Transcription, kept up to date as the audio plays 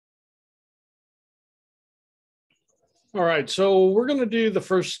All right, so we're going to do the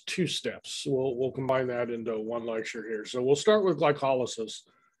first two steps. We'll combine that into one lecture here. So we'll start with glycolysis.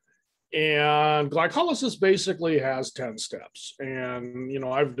 And glycolysis basically has 10 steps. And,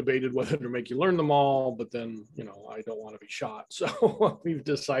 I've debated whether to make you learn them all, but then, I don't want to be shot. So what I've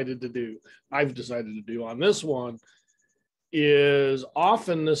decided to do on this one is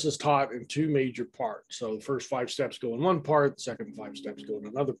often this is taught in two major parts. So the first 5 steps go in one part, the second 5 steps go in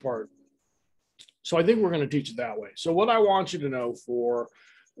another part. So I think we're going to teach it that way. So what I want you to know for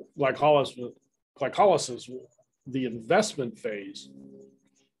glycolysis, the investment phase,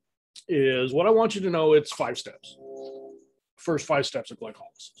 is what I want you to know. It's 5 steps. First 5 steps of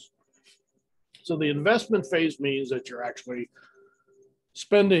glycolysis. So the investment phase means that you're actually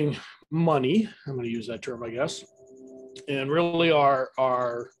spending money. I'm going to use that term, I guess. And really our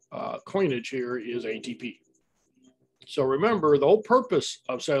coinage here is ATP. So remember, the whole purpose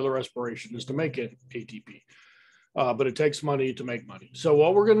of cellular respiration is to make it ATP, but it takes money to make money. So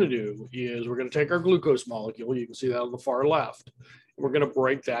what we're going to do is we're going to take our glucose molecule. You can see that on the far left. And we're going to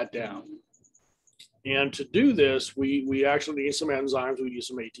break that down. And to do this, we actually need some enzymes. We need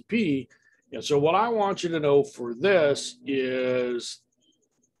some ATP. And so what I want you to know for this is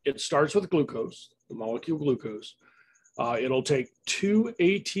it starts with glucose, the molecule glucose. It'll take 2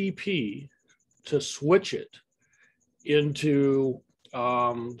 ATP to switch it into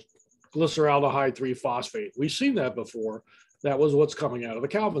glyceraldehyde 3-phosphate. We've seen that before. That was what's coming out of the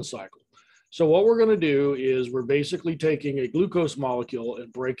Calvin cycle. So what we're going to do is we're basically taking a glucose molecule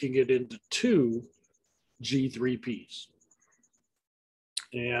and breaking it into 2 G3Ps.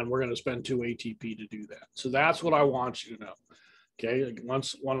 And we're going to spend 2 ATP to do that. So that's what I want you to know. Okay,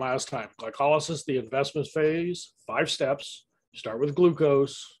 one last time. Glycolysis, the investment phase, 5 steps. You start with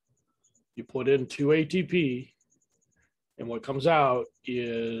glucose. You put in 2 ATP. And what comes out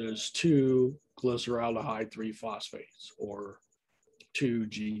is 2 glyceraldehyde 3-phosphates, or 2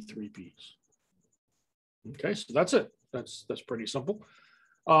 G3Ps. Okay, so that's it. That's pretty simple.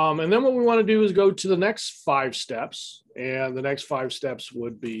 And then what we want to do is go to the next 5 steps. And the next 5 steps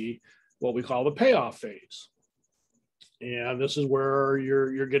would be what we call the payoff phase. And this is where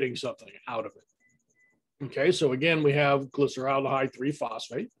you're getting something out of it. Okay, so again, we have glyceraldehyde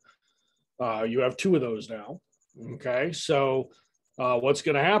 3-phosphate. You have 2 of those now. Okay, so what's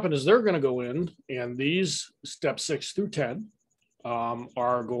going to happen is they're going to go in, and these steps 6 through 10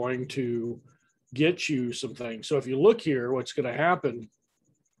 are going to get you some things. So if you look here, what's going to happen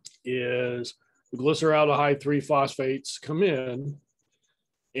is the glyceraldehyde 3-phosphates come in,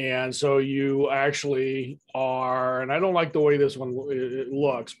 and so you actually are, and I don't like the way this one it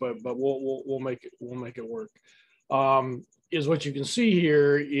looks, but we'll make it work. Is what you can see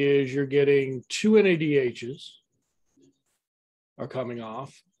here is you're getting 2 NADHs are coming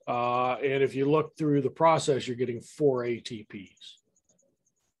off. And if you look through the process, you're getting 4 ATPs.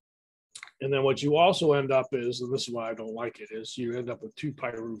 And then what you also end up is, and this is why I don't like it, is you end up with 2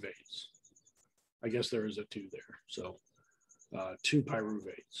 pyruvates. I guess there is a 2 there. So 2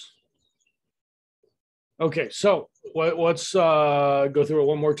 pyruvates. Okay, so let's go through it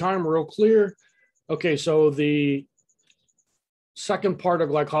one more time, real clear. Okay, so the second part of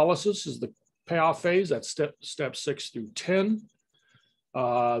glycolysis is the payoff phase. That's step 6 through 10.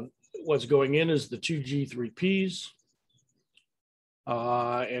 What's going in is the 2 G3Ps.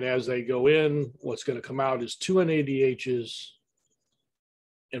 And as they go in, what's going to come out is 2 NADHs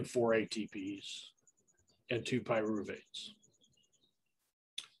and 4 ATPs and 2 pyruvates.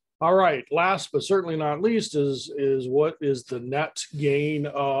 All right, last but certainly not least is what is the net gain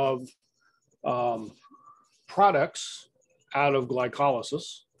of products out of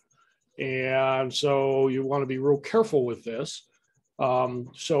glycolysis. And so you want to be real careful with this.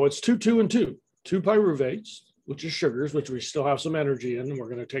 So it's 2, 2, and 2. 2 pyruvates, which is sugars, which we still have some energy in. And we're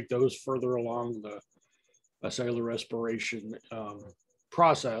going to take those further along the cellular respiration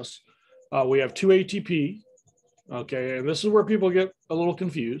process. We have 2 ATP. Okay, and this is where people get a little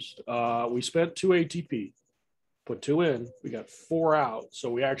confused. We spent 2 ATP, put 2 in, we got 4 out. So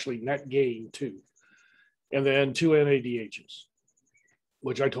we actually net gain 2. And then 2 NADHs,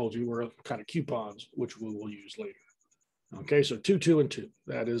 which I told you were kind of coupons, which we will use later. Okay, so 2, 2, and 2.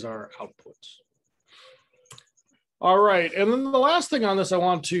 That is our outputs. All right, and then the last thing on this I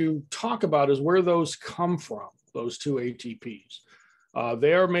want to talk about is where those come from, those 2 ATPs.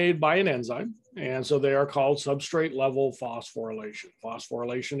 They are made by an enzyme, and so they are called substrate level phosphorylation.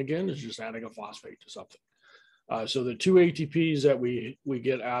 Phosphorylation, again, is just adding a phosphate to something. So the 2 ATPs that we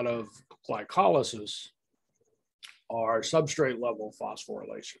get out of glycolysis are substrate level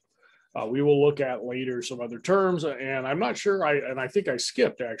phosphorylation. We will look at later some other terms, and I'm not sure, I think I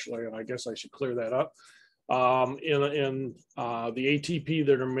skipped actually, and I guess I should clear that up. In the ATP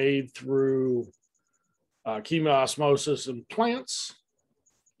that are made through chemoosmosis in plants,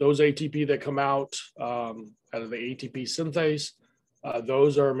 those ATP that come out of the ATP synthase,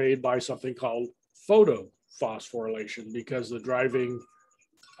 those are made by something called photophosphorylation, because the driving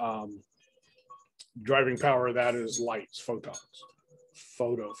power of that is lights, photons,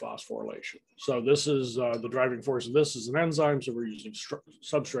 photophosphorylation. So this is the driving force of this is an enzyme, so we're using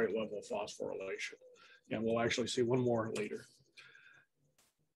substrate level phosphorylation. And we'll actually see one more later.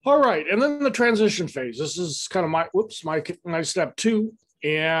 All right, and then the transition phase. This is kind of my step 2.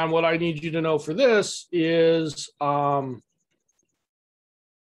 And what I need you to know for this is that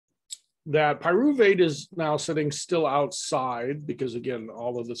pyruvate is now sitting still outside, because again,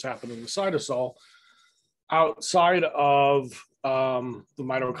 all of this happened in the cytosol, outside of the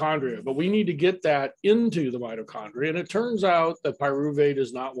mitochondria. But we need to get that into the mitochondria. And it turns out that pyruvate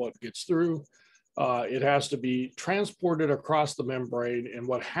is not what gets through. It has to be transported across the membrane. And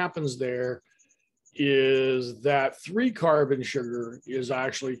what happens there is that 3-carbon sugar is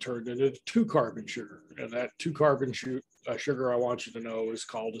actually turned into 2-carbon sugar. And that 2-carbon sugar, I want you to know, is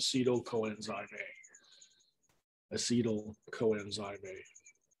called acetyl coenzyme A. Acetyl coenzyme A.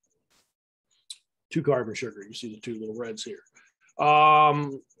 2-carbon sugar. You see the 2 little reds here.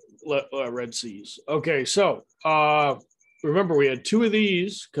 Red C's. Okay, so remember, we had 2 of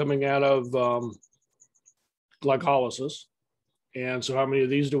these coming out of glycolysis. And so how many of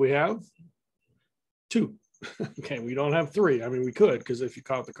these do we have? 2. Okay, we don't have 3. I mean, we could, because if you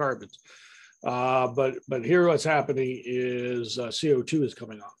count the carbons. But here what's happening is CO2 is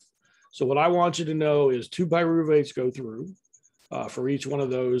coming off. So what I want you to know is 2 pyruvates go through. For each one of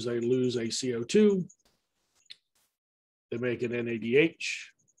those, they lose a CO2. They make an NADH.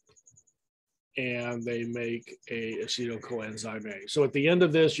 And they make a acetyl coenzyme A. So at the end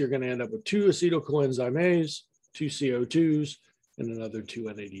of this, you're going to end up with 2 acetyl coenzyme A's, 2 CO2s, and another 2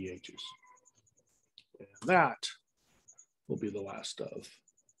 NADHs. And that will be the last of